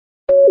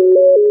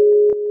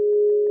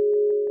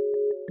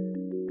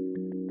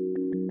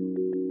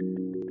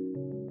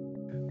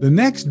The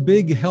next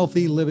big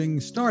healthy living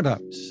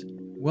startups.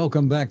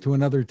 Welcome back to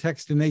another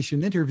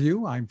Techstination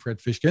interview. I'm Fred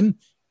Fishkin.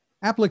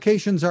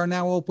 Applications are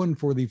now open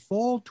for the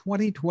fall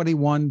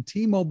 2021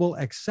 T-Mobile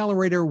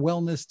Accelerator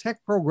Wellness Tech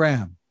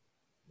Program.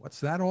 What's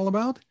that all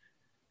about?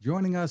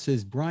 Joining us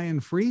is Bryan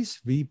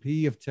Fries,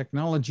 VP of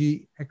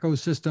Technology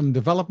Ecosystem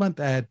Development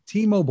at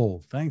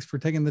T-Mobile. Thanks for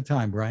taking the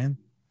time, Bryan.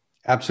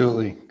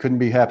 Absolutely. Couldn't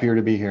be happier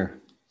to be here.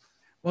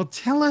 Well,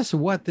 tell us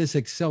what this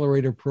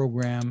accelerator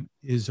program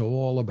is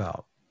all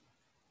about.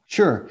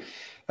 Sure.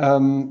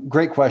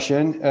 Great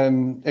question.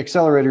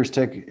 Accelerators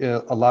take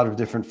a lot of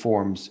different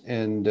forms.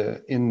 And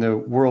in the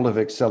world of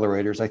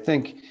accelerators, I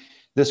think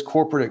this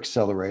corporate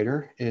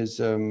accelerator is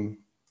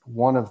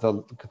one of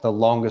the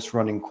longest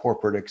running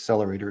corporate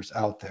accelerators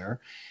out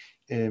there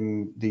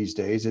these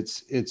days.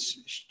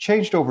 It's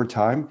changed over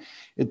time.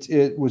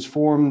 It was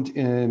formed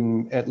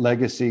at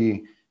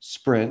Legacy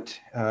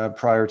Sprint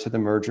prior to the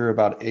merger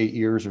about 8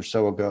 years or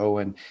so ago.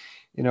 And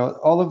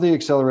all of the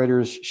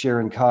accelerators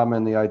share in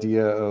common the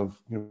idea of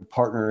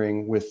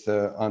partnering with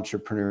the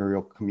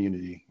entrepreneurial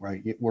community,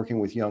 right? Working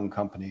with young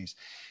companies.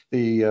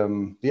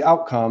 The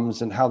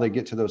outcomes and how they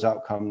get to those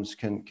outcomes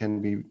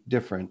can be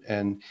different.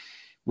 And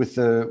with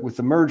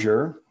the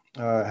merger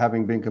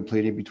having been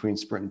completed between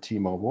Sprint and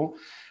T-Mobile,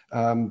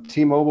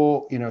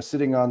 T-Mobile,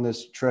 sitting on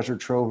this treasure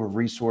trove of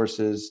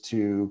resources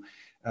to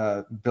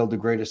build the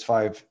greatest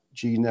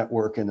 5G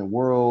network in the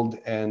world,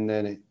 and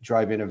then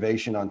drive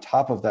innovation on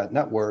top of that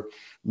network,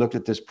 looked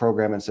at this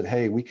program and said,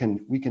 hey, we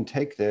can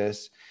take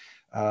this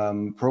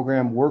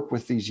program, work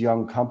with these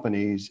young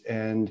companies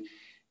and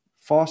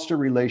foster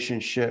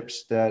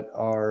relationships that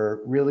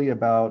are really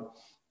about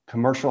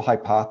commercial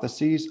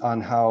hypotheses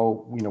on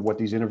how, what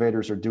these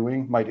innovators are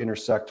doing might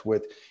intersect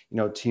with,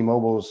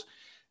 T-Mobile's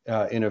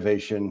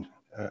innovation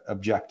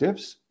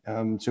objectives.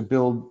 To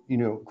build,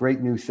 great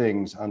new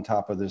things on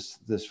top of this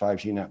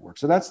 5G network.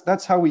 So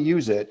that's how we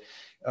use it.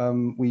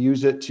 We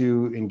use it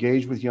to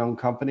engage with young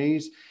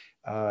companies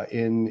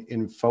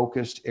in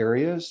focused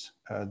areas.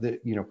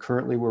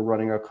 Currently we're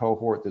running a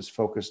cohort that's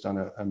focused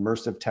on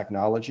immersive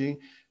technology.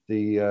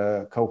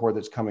 The cohort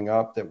that's coming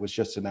up that was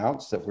just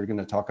announced that we're going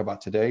to talk about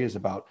today is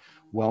about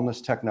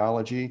wellness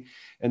technology.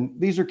 And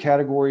these are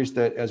categories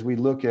that, as we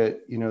look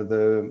at,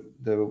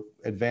 the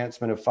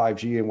advancement of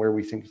 5G and where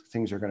we think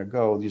things are going to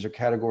go, these are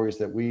categories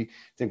that we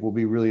think will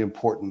be really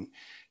important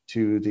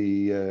to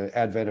the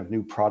advent of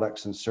new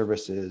products and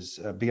services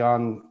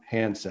beyond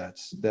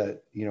handsets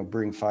that,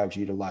 bring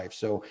 5G to life.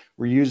 So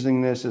we're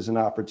using this as an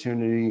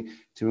opportunity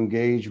to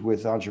engage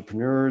with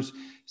entrepreneurs,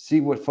 see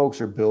what folks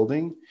are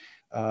building,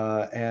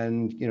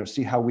 and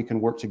see how we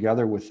can work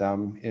together with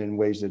them in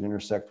ways that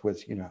intersect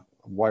with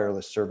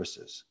wireless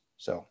services.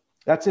 So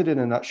that's it in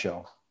a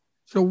nutshell.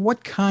 So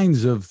what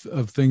kinds of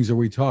things are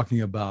we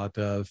talking about?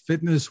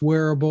 Fitness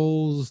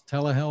wearables,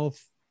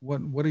 telehealth?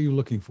 What are you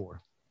looking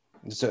for?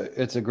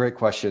 It's a great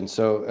question.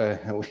 So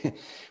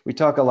we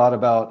talk a lot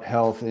about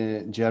health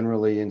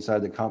generally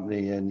inside the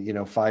company, and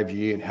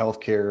 5G and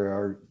healthcare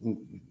are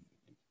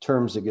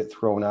terms that get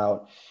thrown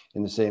out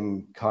in the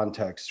same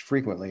context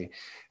frequently.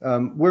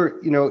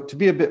 We're, to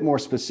be a bit more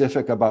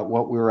specific about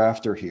what we're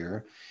after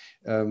here,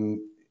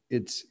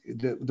 it's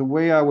the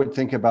way I would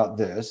think about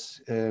this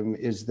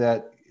is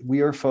that we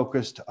are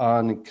focused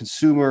on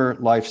consumer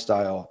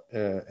lifestyle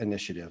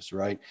initiatives,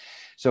 right?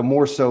 So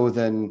more so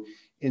than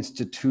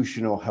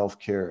institutional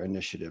healthcare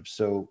initiatives.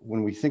 So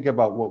when we think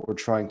about what we're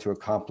trying to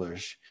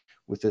accomplish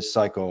with this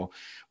cycle,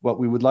 what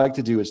we would like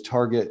to do is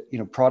target,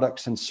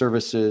 products and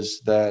services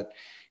that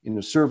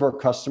serve our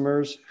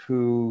customers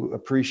who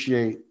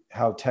appreciate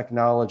how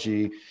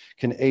technology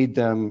can aid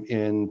them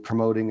in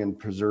promoting and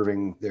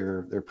preserving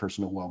their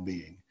personal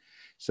well-being.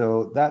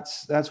 So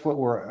that's what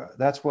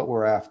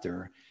we're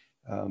after.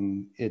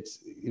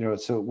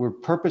 So we're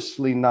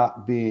purposely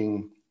not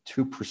being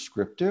too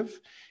prescriptive.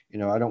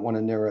 I don't want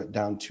to narrow it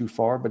down too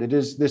far, but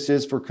this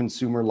is for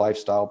consumer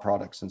lifestyle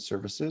products and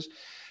services.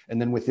 And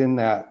then within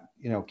that,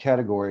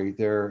 category,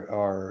 there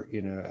are,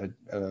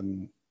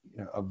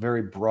 a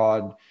very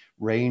broad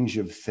range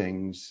of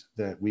things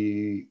that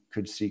we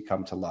could see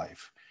come to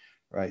life,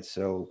 right?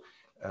 So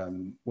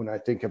when I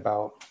think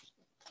about,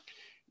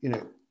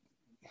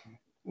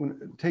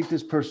 take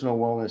this personal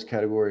wellness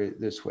category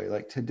this way,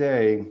 like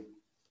today,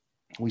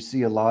 we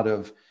see a lot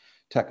of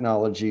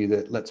technology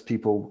that lets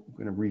people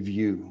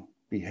review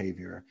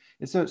behavior.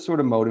 It's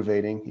sort of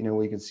motivating,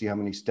 we can see how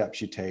many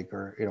steps you take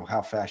or,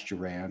 how fast you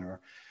ran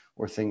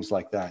or things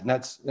like that. And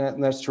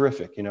that's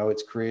terrific.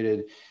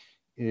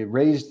 It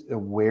raised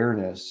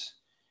awareness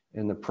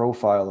in the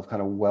profile of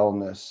kind of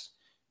wellness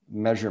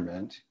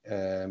measurement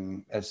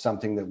as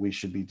something that we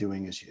should be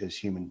doing as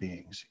human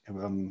beings.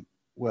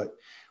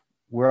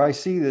 Where I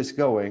see this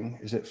going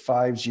is that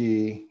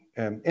 5G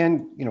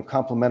and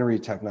complementary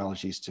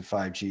technologies to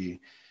 5G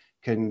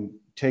can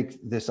take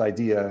this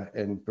idea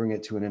and bring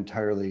it to an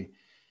entirely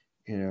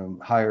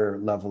higher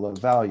level of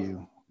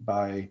value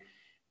by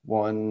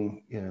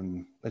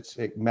let's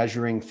say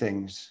measuring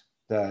things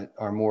that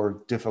are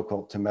more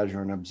difficult to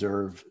measure and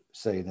observe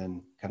say,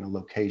 than kind of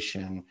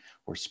location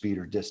or speed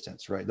or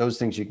distance, right? Those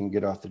things you can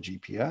get off the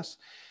GPS.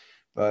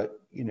 But,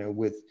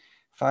 with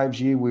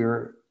 5G,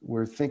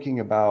 we're thinking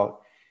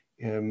about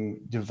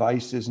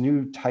devices,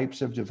 new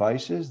types of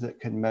devices that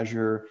can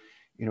measure,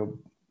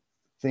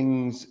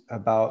 things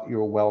about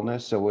your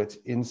wellness. So it's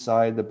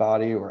inside the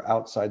body or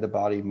outside the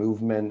body,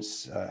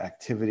 movements,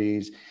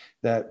 activities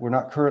that we're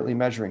not currently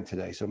measuring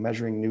today. So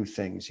measuring new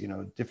things,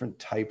 different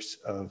types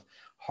of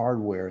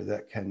hardware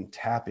that can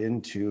tap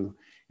into,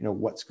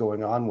 what's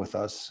going on with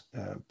us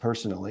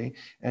personally,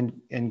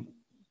 and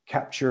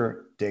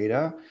capture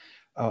data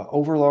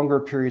over longer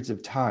periods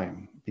of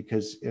time.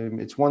 Because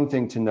it's one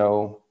thing to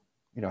know,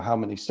 how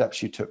many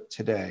steps you took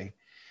today.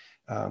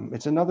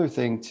 It's another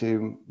thing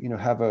to,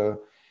 have a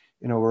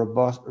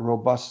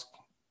robust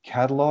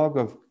catalog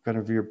of kind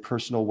of your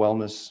personal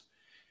wellness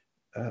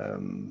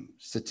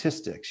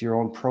statistics, your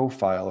own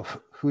profile of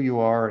who you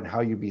are and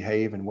how you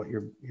behave and what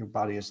your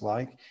body is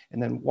like,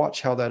 and then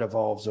watch how that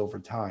evolves over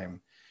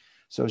time.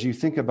 So as you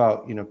think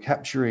about,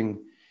 capturing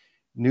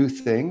new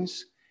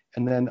things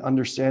and then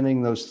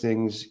understanding those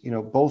things,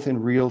 both in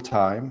real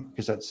time,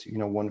 because that's,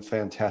 one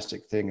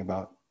fantastic thing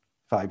about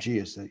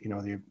 5G is that,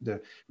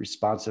 the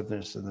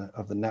responsiveness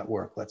of the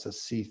network lets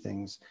us see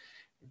things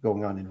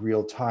going on in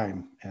real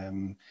time,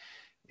 and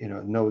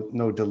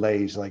no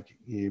delays. Like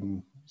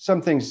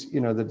some things,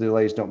 the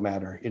delays don't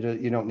matter.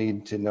 You don't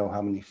need to know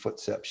how many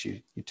footsteps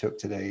you took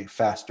today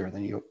faster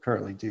than you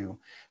currently do.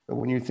 But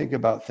when you think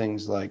about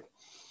things like,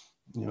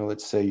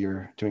 let's say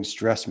you're doing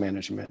stress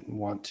management and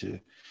want to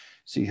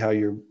see how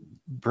your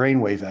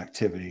brainwave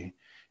activity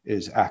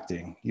is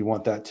acting, you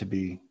want that to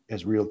be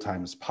as real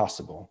time as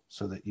possible,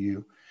 so that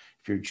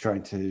if you're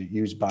trying to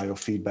use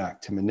biofeedback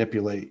to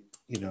manipulate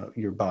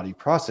your body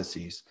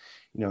processes,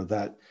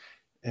 that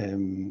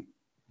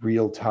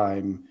real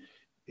time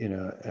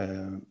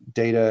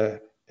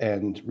data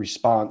and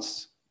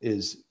response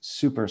is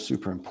super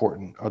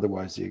important.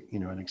 Otherwise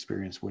an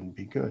experience wouldn't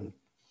be good.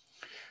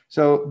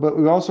 So, but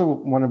we also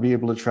want to be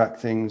able to track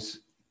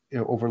things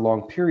over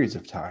long periods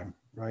of time,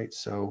 right?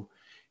 So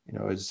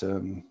as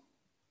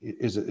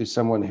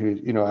someone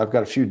who, I've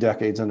got a few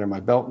decades under my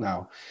belt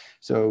now,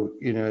 so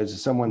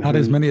as someone not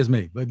as many as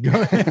me, but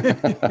go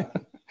ahead.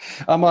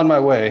 I'm on my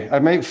way. I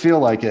may feel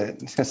like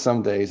it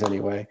some days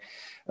anyway.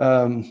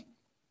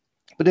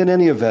 But in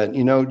any event,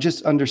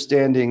 just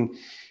understanding,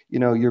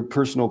 your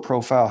personal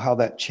profile, how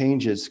that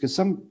changes, because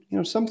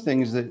some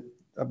things that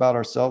about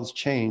ourselves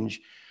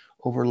change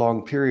over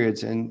long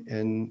periods,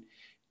 and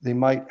they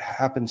might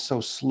happen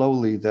so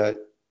slowly that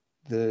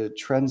the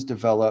trends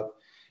develop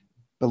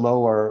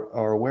below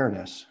our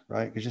awareness,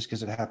 right? Just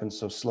because it happens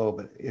so slow.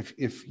 But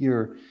if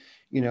you're,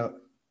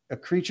 a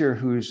creature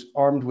who's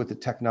armed with the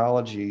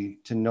technology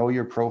to know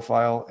your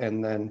profile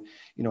and then,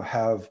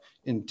 have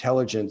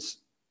intelligence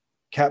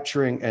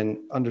capturing and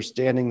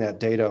understanding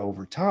that data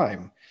over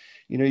time,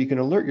 you can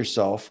alert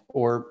yourself,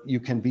 or you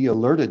can be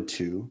alerted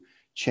to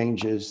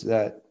changes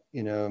that,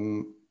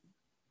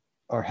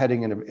 are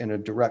heading in a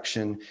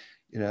direction,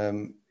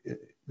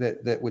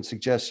 that would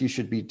suggest you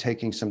should be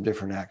taking some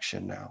different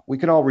action now. We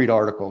can all read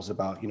articles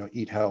about,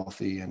 eat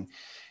healthy and,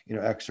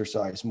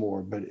 exercise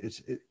more, but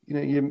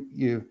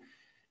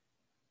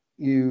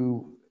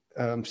you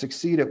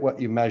succeed at what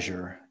you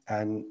measure.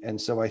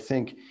 And so I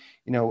think,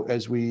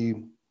 as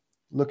we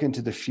look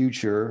into the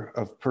future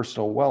of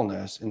personal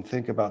wellness and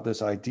think about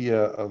this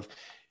idea of,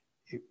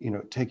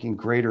 taking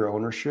greater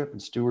ownership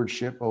and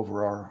stewardship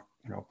over our,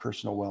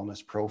 personal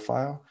wellness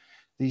profile,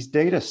 these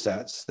data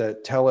sets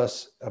that tell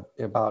us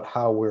about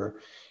how we're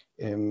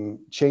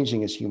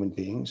changing as human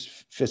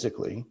beings,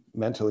 physically,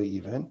 mentally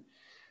even,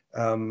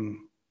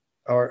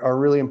 are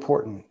really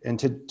important. And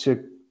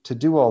to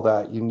do all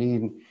that, you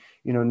need,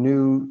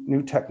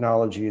 new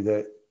technology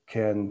that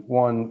can,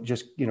 one,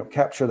 just,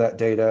 capture that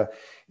data,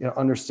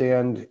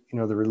 understand,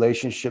 the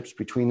relationships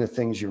between the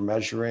things you're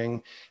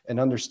measuring, and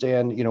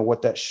understand,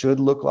 what that should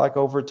look like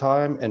over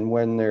time, and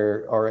when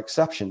there are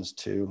exceptions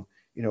to,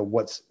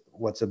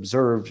 what's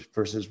observed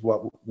versus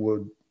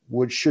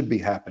what should be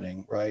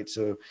happening, right?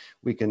 So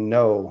we can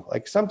know,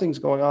 like, something's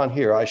going on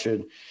here. I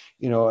should,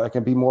 I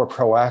can be more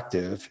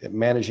proactive at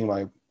managing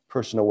my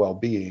personal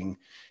well-being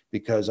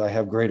because I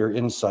have greater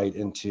insight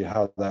into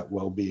how that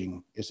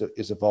well-being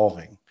is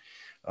evolving.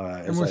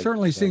 And we're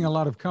certainly seeing a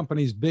lot of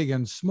companies, big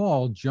and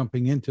small,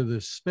 jumping into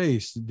this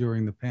space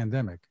during the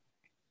pandemic.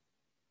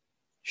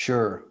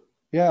 Sure.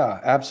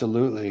 Yeah,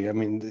 absolutely. I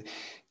mean,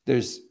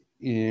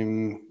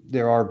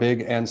 there are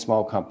big and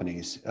small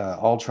companies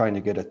all trying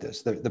to get at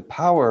this. The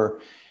power,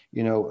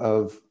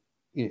 of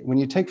when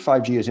you take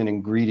 5G as an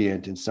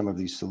ingredient in some of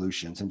these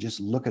solutions and just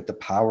look at the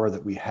power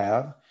that we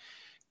have,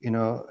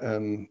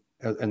 and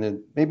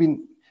then maybe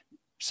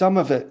some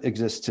of it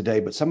exists today,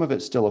 but some of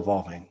it's still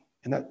evolving.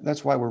 And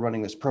that's why we're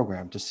running this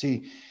program, to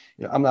see,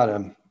 I'm not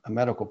a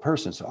medical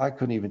person, so I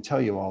couldn't even tell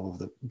you all of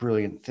the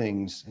brilliant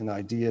things and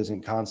ideas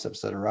and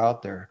concepts that are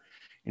out there,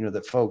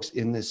 that folks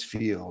in this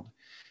field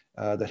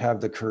that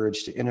have the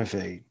courage to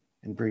innovate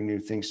and bring new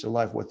things to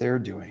life, what they're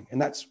doing.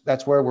 And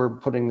that's where we're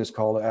putting this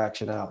call to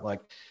action out,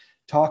 like,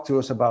 talk to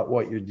us about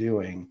what you're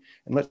doing,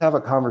 and let's have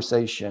a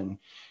conversation,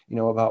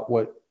 about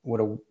what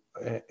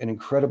an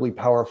incredibly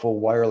powerful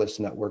wireless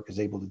network is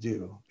able to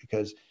do.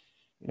 Because,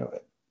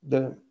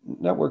 the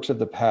networks of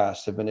the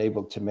past have been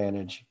able to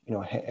manage,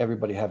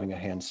 everybody having a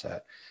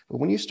handset. But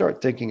when you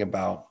start thinking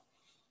about,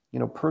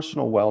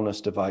 personal wellness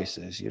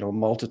devices, a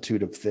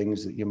multitude of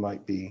things that you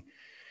might be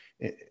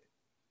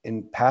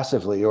in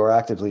passively or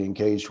actively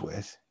engaged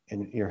with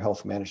in your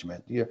health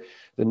management,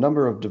 the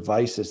number of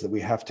devices that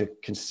we have to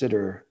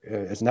consider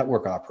as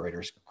network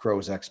operators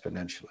grows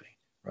exponentially,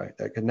 right?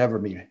 That could never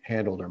be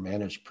handled or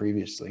managed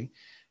previously.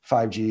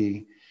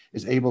 5G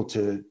is able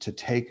to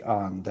take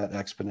on that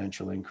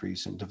exponential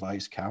increase in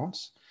device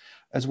counts,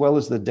 as well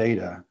as the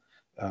data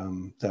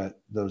that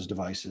those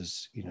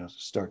devices,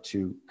 start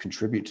to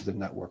contribute to the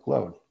network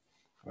load,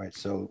 right?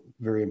 So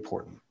very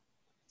important.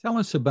 Tell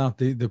us about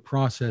the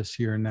process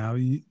here now.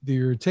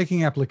 You're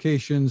taking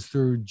applications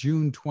through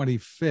June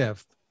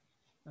 25th.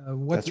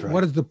 That's right.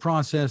 What is the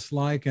process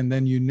like? And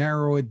then you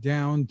narrow it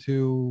down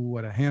to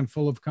a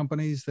handful of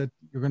companies that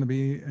you're going to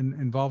be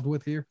involved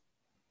with here?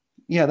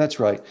 Yeah, that's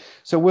right.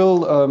 So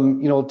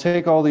we'll,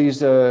 take all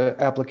these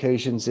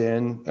applications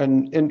in,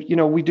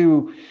 and we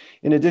do,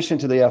 in addition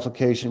to the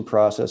application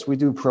process, we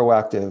do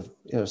proactive,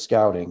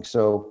 scouting.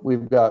 So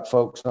we've got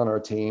folks on our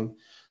team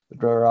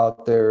that are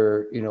out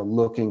there,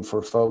 looking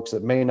for folks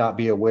that may not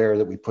be aware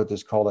that we put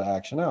this call to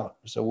action out.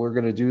 So we're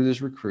going to do this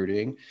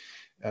recruiting,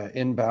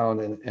 inbound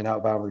and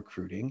outbound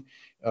recruiting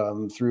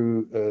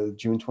through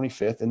June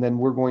 25th, and then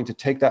we're going to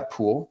take that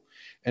pool.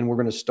 And we're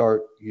going to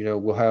start,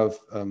 we'll have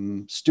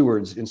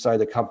stewards inside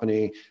the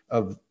company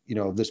of,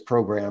 this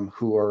program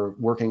who are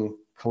working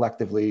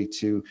collectively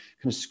to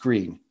kind of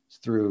screen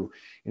through,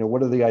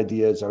 what are the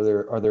ideas?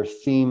 Are there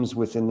themes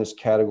within this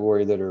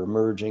category that are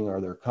emerging?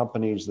 Are there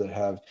companies that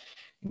have,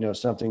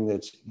 something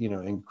that's,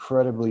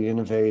 incredibly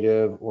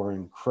innovative or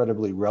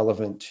incredibly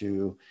relevant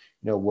to,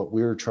 what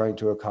we're trying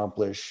to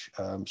accomplish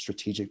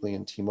strategically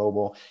in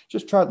T-Mobile?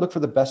 Just try to look for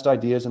the best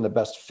ideas and the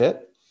best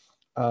fit.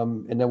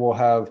 And then we'll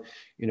have,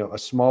 a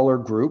smaller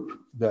group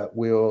that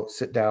we'll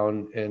sit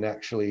down and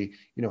actually,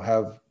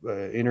 have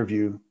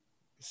interviews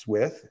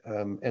with.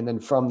 And then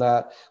from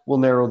that, we'll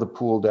narrow the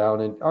pool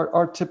down. And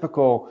our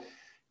typical,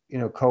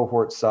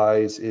 cohort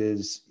size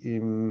is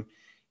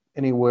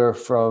anywhere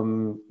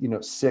from,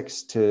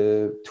 6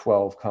 to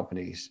 12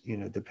 companies,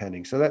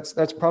 depending. So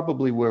that's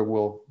probably where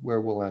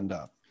we'll end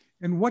up.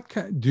 And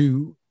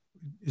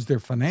is there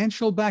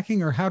financial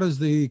backing, or how does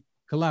the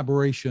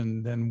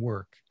collaboration then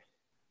work?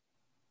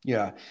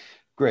 Yeah,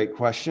 great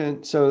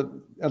question.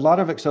 So a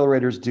lot of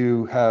accelerators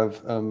do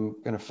have kind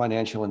of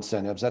financial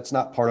incentives. That's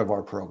not part of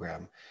our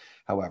program.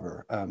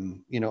 However,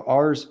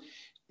 ours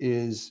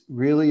is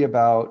really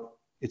about,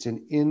 it's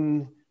an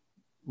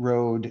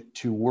inroad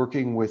to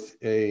working with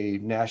a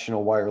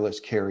national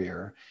wireless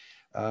carrier,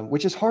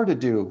 which is hard to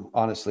do,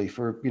 honestly,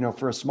 for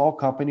a small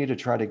company to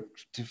try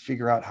to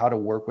figure out how to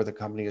work with a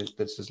company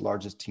that's as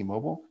large as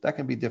T-Mobile. That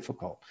can be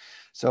difficult.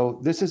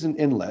 So this is an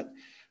inlet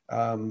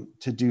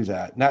to do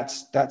that. And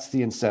that's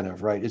the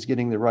incentive, right? Is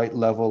getting the right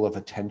level of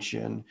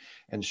attention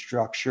and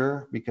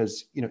structure,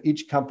 because,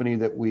 each company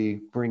that we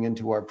bring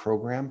into our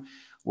program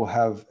will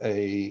have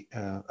a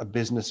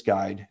business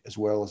guide as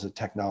well as a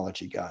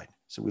technology guide.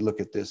 So we look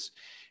at this,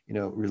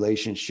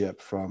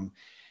 relationship from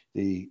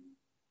the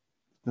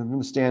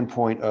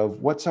standpoint of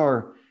what's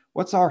our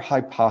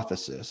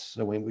hypothesis.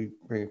 So when we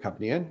bring a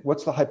company in,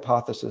 what's the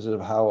hypothesis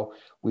of how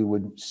we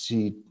would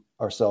see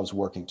ourselves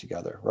working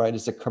together, right?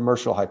 It's a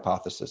commercial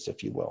hypothesis,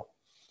 if you will.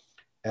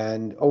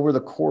 And over the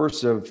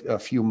course of a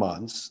few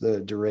months,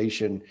 the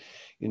duration,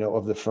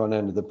 of the front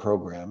end of the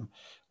program,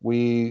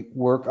 we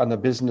work on the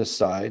business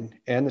side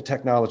and the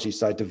technology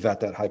side to vet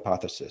that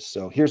hypothesis.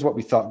 So here's what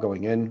we thought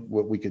going in,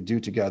 what we could do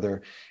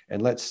together,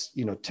 and let's,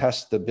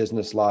 test the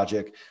business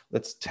logic.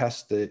 Let's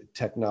test the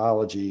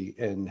technology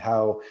and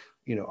how,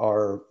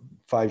 our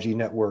 5G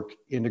network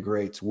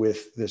integrates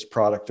with this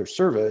product or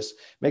service,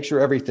 make sure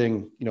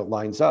everything,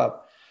 lines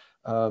up.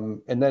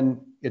 And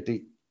then at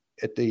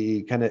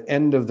the kind of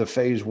end of the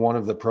phase one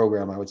of the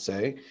program, I would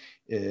say,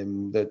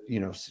 that,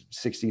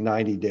 60,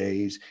 90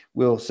 days,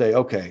 we'll say,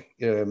 okay,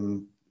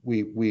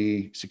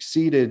 we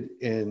succeeded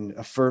in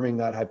affirming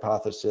that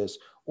hypothesis,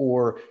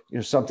 or,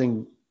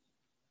 something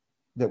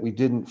that we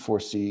didn't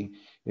foresee,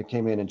 it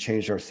came in and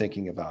changed our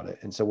thinking about it.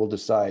 And so we'll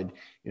decide,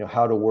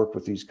 how to work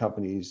with these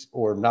companies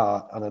or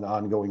not on an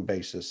ongoing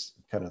basis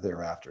kind of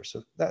thereafter.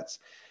 So that's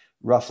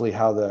roughly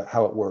how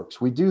it works.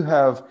 We do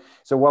have,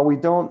 so while we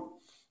don't,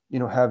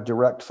 have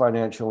direct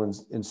financial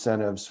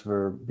incentives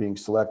for being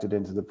selected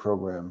into the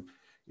program,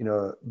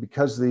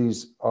 because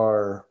these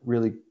are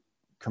really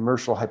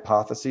commercial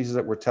hypotheses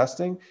that we're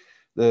testing,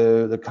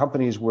 the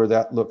companies where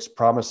that looks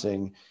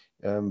promising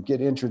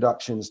get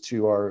introductions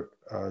to our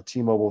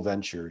T-Mobile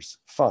Ventures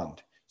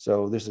fund.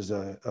 So this is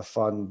a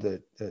fund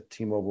that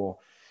T-Mobile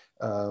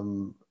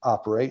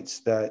operates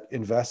that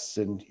invests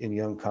in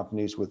young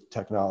companies with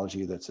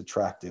technology that's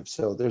attractive.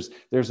 So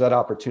there's that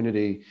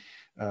opportunity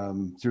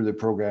through the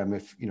program.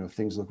 If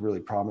things look really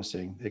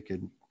promising, it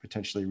could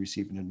potentially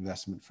receive an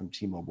investment from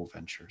T-Mobile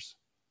Ventures.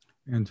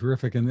 And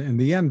terrific. And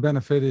the end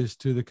benefit is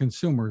to the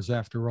consumers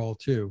after all,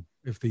 too,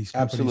 if these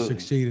companies Absolutely.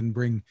 succeed and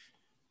bring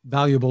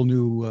valuable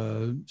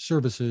new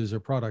services or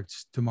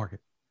products to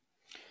market.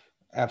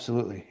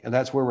 Absolutely. And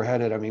that's where we're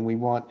headed. I mean, we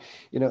want,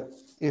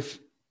 if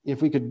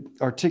we could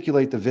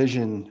articulate the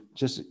vision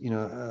just,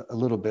 a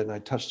little bit, and I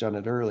touched on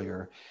it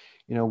earlier,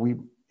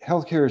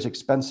 healthcare is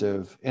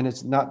expensive and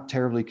it's not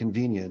terribly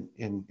convenient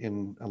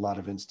in a lot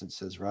of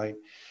instances, right?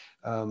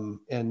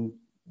 And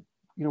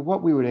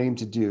what we would aim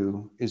to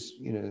do is,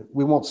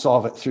 we won't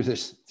solve it through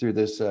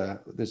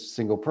this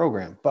single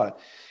program, but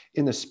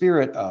in the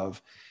spirit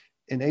of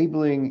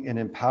enabling and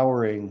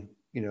empowering,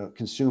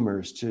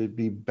 consumers to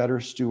be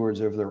better stewards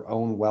of their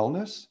own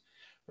wellness,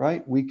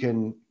 right? We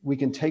can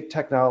take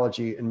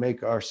technology and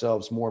make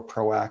ourselves more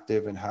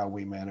proactive in how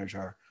we manage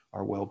our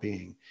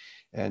well-being.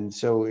 And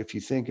so if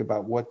you think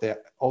about what the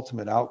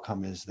ultimate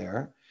outcome is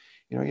there,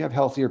 you have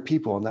healthier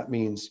people, and that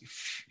means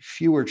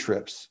fewer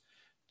trips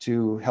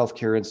to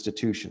healthcare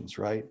institutions,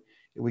 right?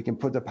 We can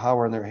put the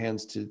power in their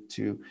hands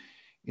to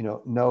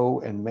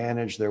know and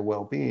manage their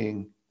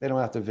well-being. They don't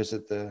have to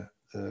visit the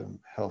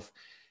health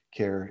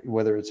care,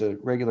 whether it's a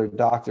regular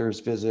doctor's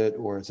visit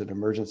or it's an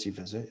emergency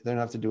visit. They don't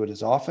have to do it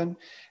as often.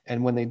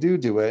 And when they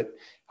do it,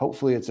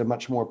 hopefully it's a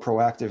much more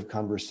proactive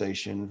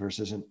conversation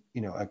versus an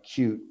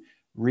acute,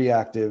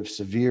 reactive,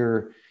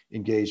 severe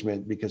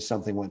engagement because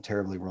something went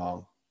terribly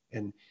wrong.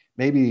 And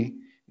maybe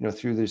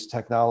through this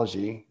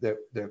technology that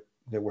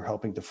we're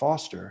helping to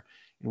foster,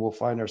 and we'll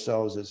find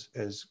ourselves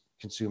as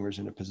consumers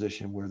in a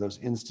position where those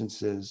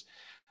instances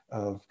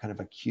of kind of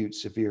acute,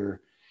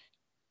 severe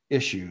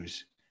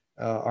issues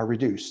are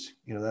reduced.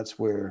 That's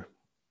where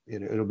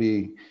it'll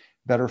be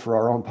better for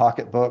our own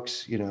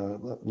pocketbooks,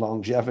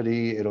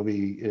 longevity. It'll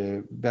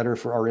be better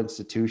for our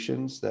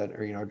institutions that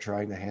are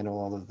trying to handle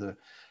all of the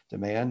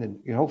demand, and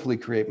hopefully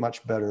create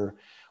much better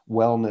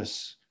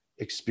wellness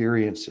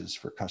experiences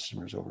for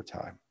customers over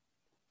time.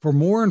 For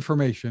more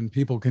information,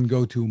 people can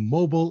go to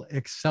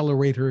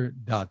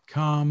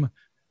mobileaccelerator.com.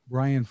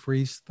 Bryan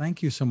Fries,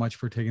 thank you so much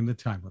for taking the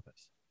time with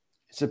us.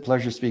 It's a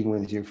pleasure speaking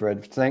with you,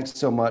 Fred. Thanks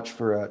so much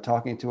for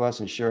talking to us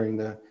and sharing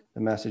the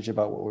message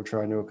about what we're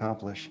trying to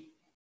accomplish.